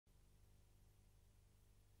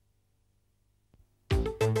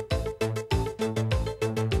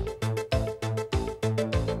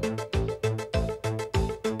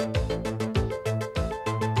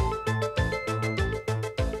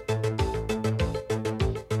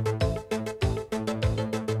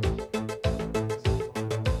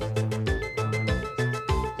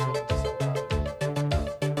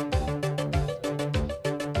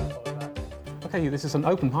Okay, this is an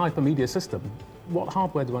open hypermedia system. What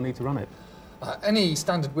hardware do I need to run it? Any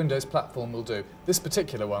standard Windows platform will do. This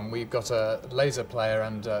particular one, we've got a laser player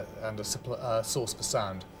and a source for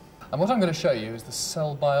sound. And what I'm going to show you is the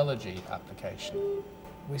cell biology application.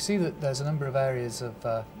 We see that there's a number of areas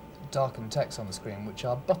of darkened text on the screen which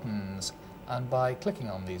are buttons, and by clicking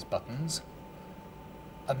on these buttons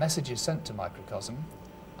a message is sent to Microcosm,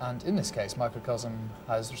 and in this case Microcosm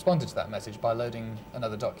has responded to that message by loading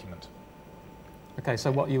another document. Okay,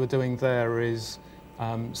 so what you were doing there is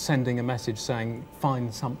sending a message saying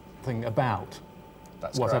find something about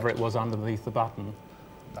whatever it was underneath the button.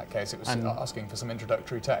 In that case it was asking for some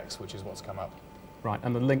introductory text, which is what's come up. Right,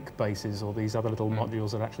 and the link bases, or these other little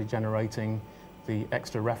modules, are actually generating the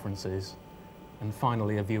extra references, and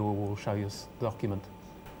finally a viewer will show you the document.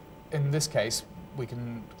 In this case, we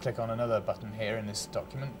can click on another button here in this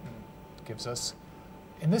document, and it gives us,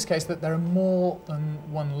 in this case, that there are more than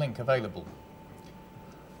one link available.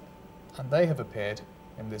 And they have appeared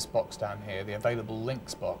in this box down here, the available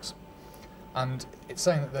links box. And it's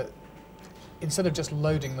saying that instead of just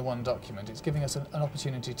loading the one document, it's giving us an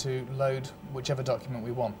opportunity to load whichever document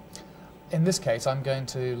we want. In this case, I'm going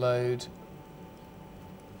to load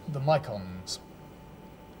the Microcosms.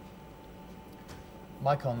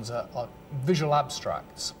 Microcosms are visual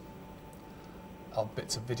abstracts of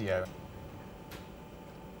bits of video.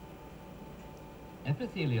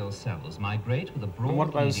 Epithelial cells migrate with a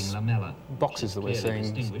broad leading lamella. Boxes that we're seeing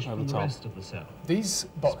over the top. These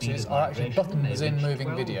boxes are actually buttons in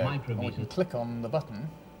moving video, and we can click on the button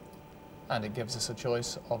and it gives us a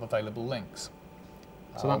choice of available links.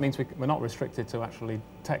 So that means we're not restricted to actually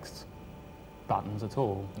text buttons at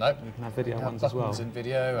all? No. You can have video ones as well. Buttons in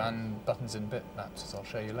video and buttons in bitmaps, as I'll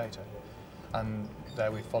show you later. And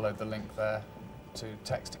there we followed the link there to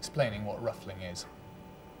text explaining what ruffling is.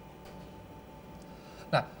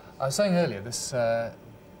 Now, I was saying earlier, this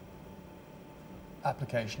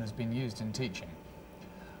application has been used in teaching.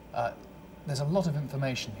 There's a lot of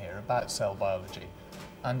information here about cell biology,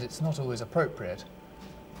 and it's not always appropriate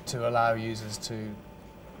to allow users to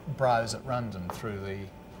browse at random through the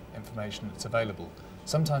information that's available.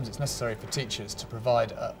 Sometimes it's necessary for teachers to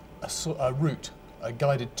provide a route, a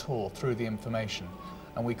guided tour through the information,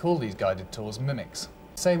 and we call these guided tours mimics.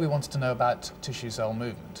 Say we wanted to know about tissue cell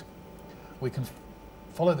movement. We can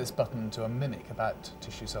follow this button to a mimic about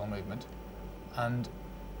tissue cell movement, and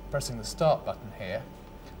pressing the start button here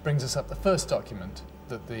brings us up the first document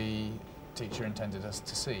that the teacher intended us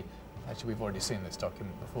to see. Actually, we've already seen this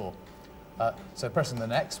document before. So pressing the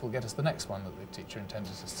next will get us the next one that the teacher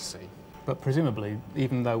intended us to see. But presumably,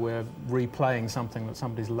 even though we're replaying something that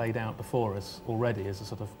somebody's laid out before us already as a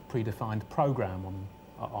sort of predefined program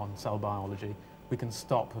on cell biology, we can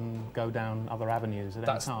stop and go down other avenues at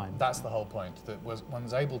any time. That's the whole point, that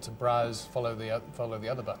one's able to browse, follow the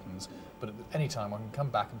other buttons, but at any time one can come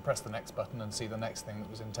back and press the next button and see the next thing that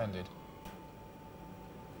was intended.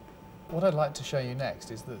 What I'd like to show you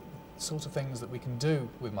next is the sort of things that we can do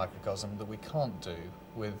with Microcosm that we can't do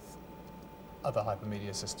with other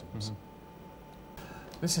hypermedia systems.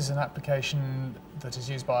 This is an application that is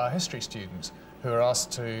used by our history students who are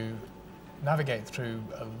asked to navigate through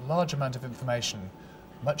a large amount of information,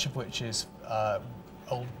 much of which is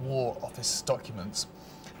old War Office documents,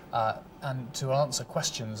 and to answer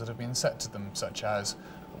questions that have been set to them, such as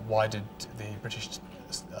why did the British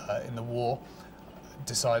in the war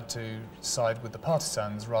decide to side with the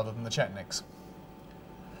partisans rather than the Chetniks.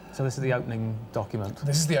 So this is the opening document?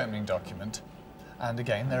 This is the opening document, and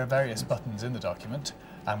again there are various buttons in the document,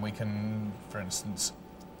 and we can, for instance,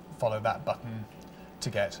 follow that button to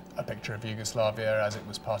get a picture of Yugoslavia as it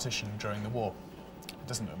was partitioned during the war. It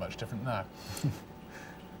doesn't look much different now.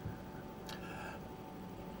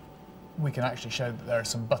 We can actually show that there are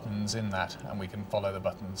some buttons in that, and we can follow the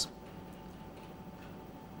buttons.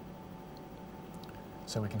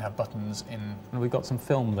 So we can have buttons in... And we've got some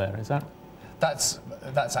film there, is that? That's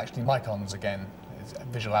actually Microcosms again. It's a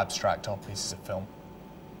visual abstract of pieces of film.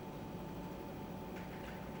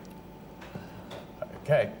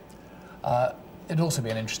 Okay. It'd also be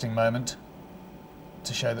an interesting moment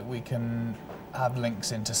to show that we can have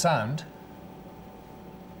links into sound.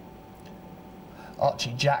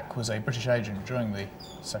 Archie Jack was a British agent during the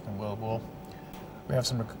Second World War. We have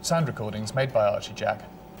some sound recordings made by Archie Jack.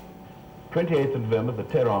 28th of November, the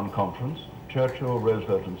Tehran Conference, Churchill,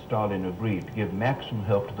 Roosevelt and Stalin agreed to give maximum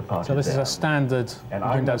help to the party. So this is a standard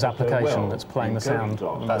Windows application that's playing the sound.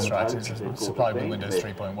 That's right, it's supplied with Windows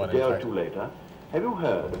 3.1. A day or two later, have you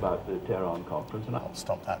heard about the Tehran Conference? And I'll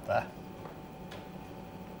stop that there.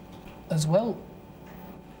 As well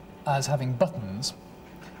as having buttons,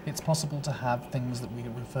 it's possible to have things that we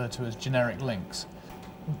refer to as generic links.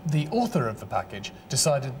 The author of the package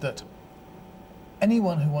decided that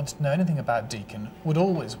anyone who wanted to know anything about Deakin would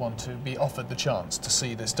always want to be offered the chance to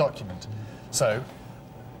see this document. So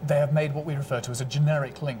they have made what we refer to as a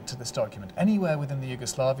generic link to this document. Anywhere within the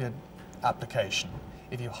Yugoslavia application,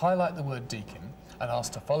 if you highlight the word Deakin and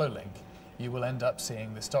ask to follow link, you will end up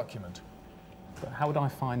seeing this document. But how would I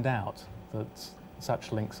find out that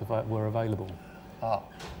such links were available?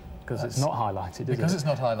 Because it's not highlighted, is it? Because it's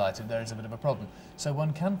not highlighted, there is a bit of a problem. So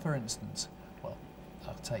one can, for instance, well,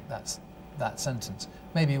 I'll take that sentence.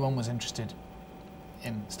 Maybe one was interested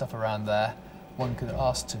in stuff around there. One could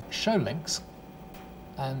ask to show links,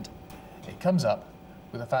 and it comes up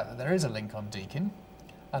with the fact that there is a link on Deakin,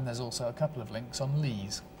 and there's also a couple of links on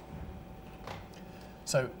Lees.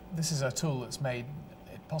 So this is a tool that's made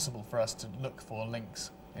it possible for us to look for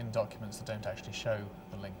links in documents that don't actually show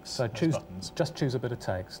the links. So just choose a bit of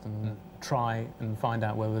text and try and find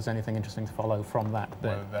out whether there's anything interesting to follow from that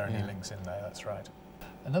bit. Whether there are any links in there, that's right.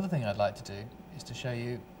 Another thing I'd like to do is to show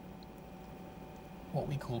you what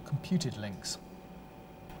we call computed links.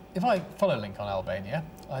 If I follow a link on Albania,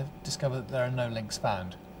 I've discovered that there are no links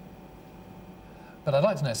found. But I'd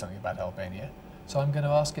like to know something about Albania, so I'm going to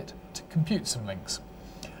ask it to compute some links.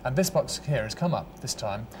 And this box here has come up this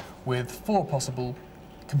time with 4 possible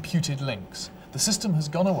computed links. The system has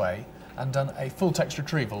gone away and done a full text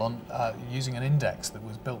retrieval on using an index that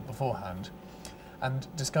was built beforehand, and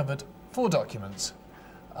discovered 4 documents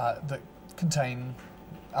that contain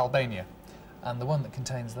Albania. And the one that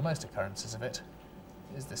contains the most occurrences of it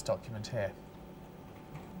is this document here.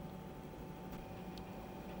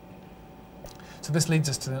 So this leads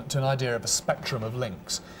us to an idea of a spectrum of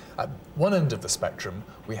links. At one end of the spectrum,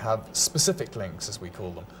 we have specific links, as we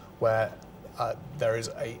call them, where there is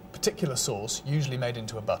a particular source, usually made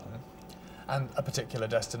into a button, and a particular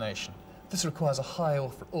destination. This requires a high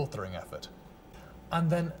authoring effort. And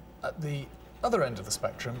then at the other end of the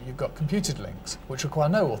spectrum, you've got computed links, which require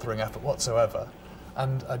no authoring effort whatsoever,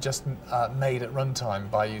 and are just made at runtime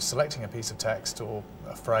by you selecting a piece of text or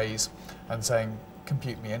a phrase and saying,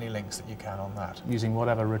 compute me any links that you can on that. Using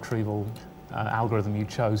whatever retrieval algorithm you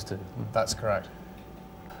chose to. That's correct.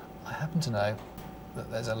 I happen to know that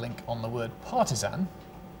there's a link on the word partisan.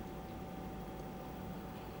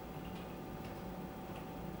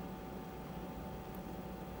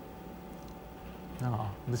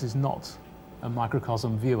 This is not a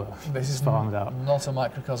microcosm viewer. This is not a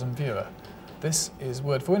microcosm viewer. This is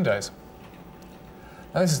Word for Windows.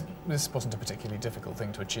 Now this wasn't a particularly difficult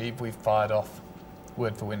thing to achieve. We've fired off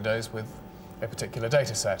Word for Windows with a particular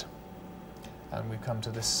data set. And we've come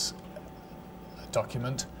to this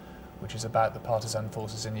document, which is about the partisan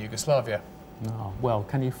forces in Yugoslavia. Well,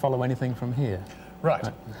 can you follow anything from here?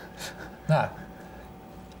 Right. Now,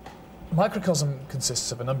 Microcosm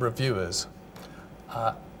consists of a number of viewers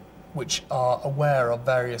which are aware of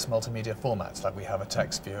various multimedia formats, like we have a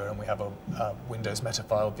text viewer, and we have a Windows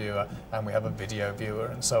Metafile viewer, and we have a video viewer,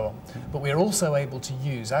 and so on. But we are also able to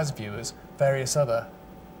use, as viewers, various other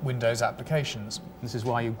Windows applications. This is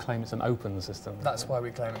why you claim it's an open system. That's why we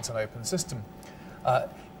claim it's an open system.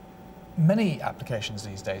 Many applications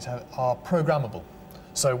these days are programmable.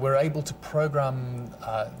 So we're able to program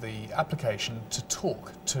the application to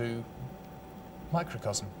talk to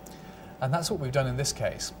Microcosm. And that's what we've done in this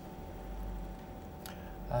case.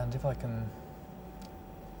 And if I can,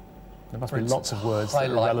 there must be lots of words that are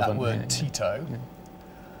highlight relevant that word here. Tito,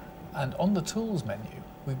 and on the Tools menu,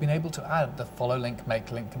 we've been able to add the Follow Link, Make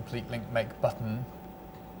Link, Complete Link, Make Button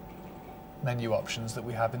menu options that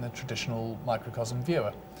we have in the traditional Microcosm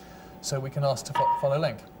viewer. So we can ask to follow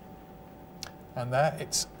link. And there,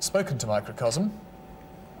 it's spoken to Microcosm,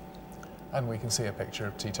 and we can see a picture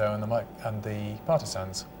of Tito and the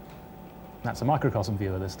partisans. That's a Microcosm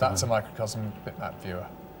viewer this time. That's a Microcosm bitmap viewer.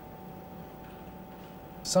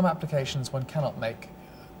 Some applications one cannot make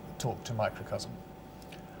talk to Microcosm.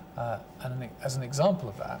 And as an example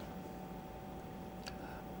of that,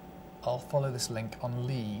 I'll follow this link on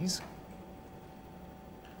Lees,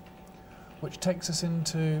 which takes us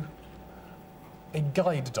into a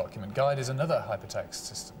guide document. Guide is another hypertext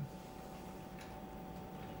system.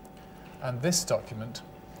 And this document,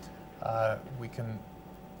 we can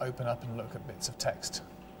open up and look at bits of text.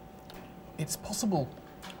 It's possible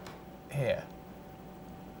here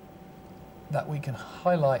that we can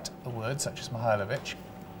highlight a word such as Mihailovic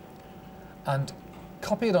and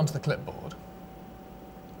copy it onto the clipboard,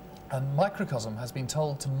 and Microcosm has been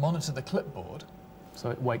told to monitor the clipboard. So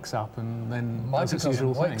it wakes up and then does its usual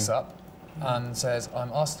Microcosm thing. wakes up and says,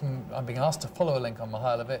 I'm being asked to follow a link on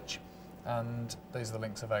Mihailovic, and these are the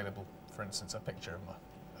links available. For instance, a picture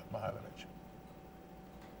Mihailovich.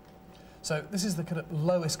 So this is the kind of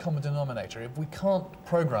lowest common denominator. If we can't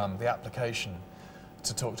program the application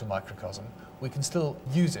to talk to Microcosm, we can still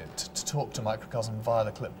use it to talk to Microcosm via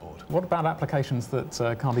the clipboard. What about applications that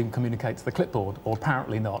can't even communicate to the clipboard, or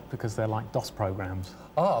apparently not, because they're like DOS programs?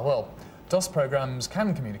 Ah, well, DOS programs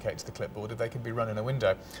can communicate to the clipboard if they can be run in a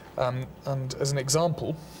window. And as an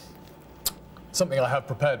example, something I have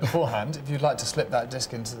prepared beforehand, if you'd like to slip that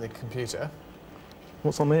disk into the computer.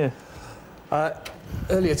 What's on here?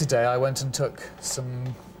 Earlier today I went and took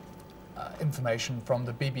some information from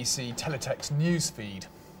the BBC teletext news feed.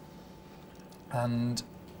 And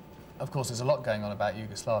of course there's a lot going on about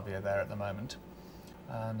Yugoslavia there at the moment.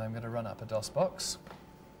 And I'm going to run up a DOS box.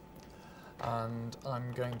 And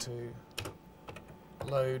I'm going to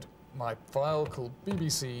load my file called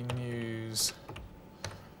BBC News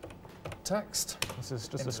Text. This is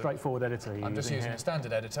just a straightforward editor. I'm just using a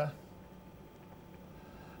standard editor.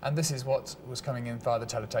 And this is what was coming in via the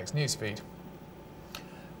teletext newsfeed.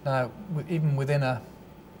 Now, even within a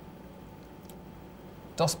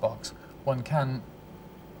DOS box, one can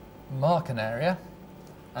mark an area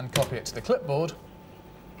and copy it to the clipboard,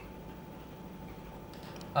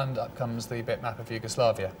 and up comes the bitmap of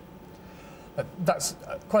Yugoslavia. That's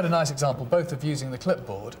quite a nice example, both of using the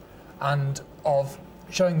clipboard and of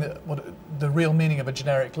showing what the real meaning of a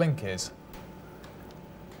generic link is.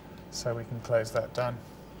 So we can close that down.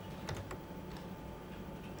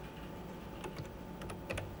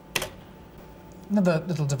 Another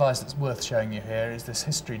little device that's worth showing you here is this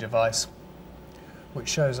history device, which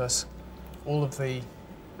shows us all of the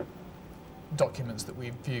documents that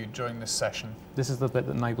we've viewed during this session. This is the bit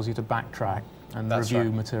that enables you to backtrack and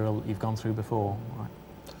review material that you've gone through before. Right.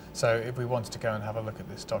 So if we wanted to go and have a look at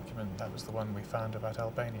this document, that was the one we found about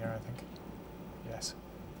Albania, I think. Yes.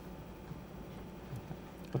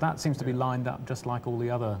 But that seems to be lined up just like all the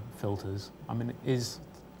other filters. I mean, is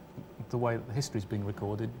the way that the history is being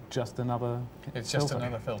recorded just another filter? It's just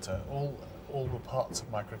another filter. All the parts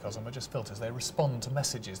of Microcosm are just filters. They respond to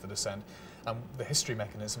messages that are sent, and the history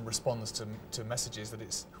mechanism responds to messages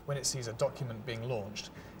that when it sees a document being launched,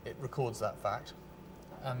 it records that fact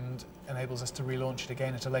and enables us to relaunch it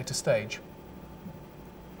again at a later stage.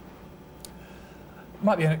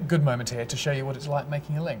 Might be a good moment here to show you what it's like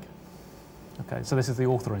making a link. Okay, so this is the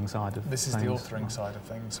authoring side of things. This is the authoring side of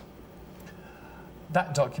things.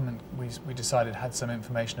 That document we decided had some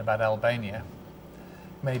information about Albania.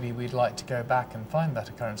 Maybe we'd like to go back and find that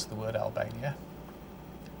occurrence of the word Albania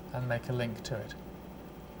and make a link to it.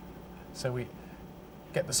 So we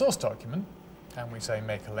get the source document and we say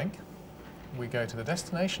make a link. We go to the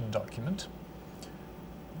destination document,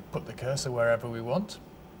 put the cursor wherever we want,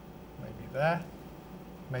 maybe there,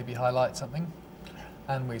 maybe highlight something,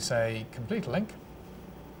 and we say complete a link,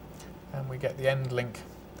 and we get the end link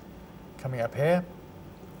coming up here.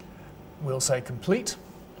 We'll say complete,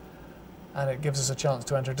 and it gives us a chance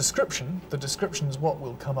to enter a description. The description is what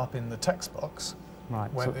will come up in the text box,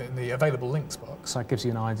 right, in the available links box. So it gives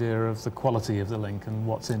you an idea of the quality of the link and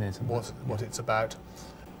what's in it. And what it's about.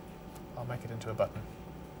 I'll make it into a button.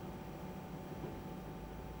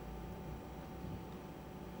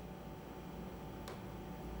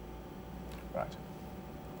 Right.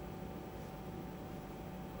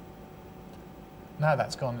 Now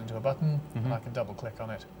that's gone into a button, and I can double click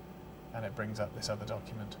on it, and it brings up this other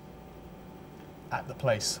document at the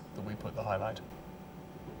place that we put the highlight.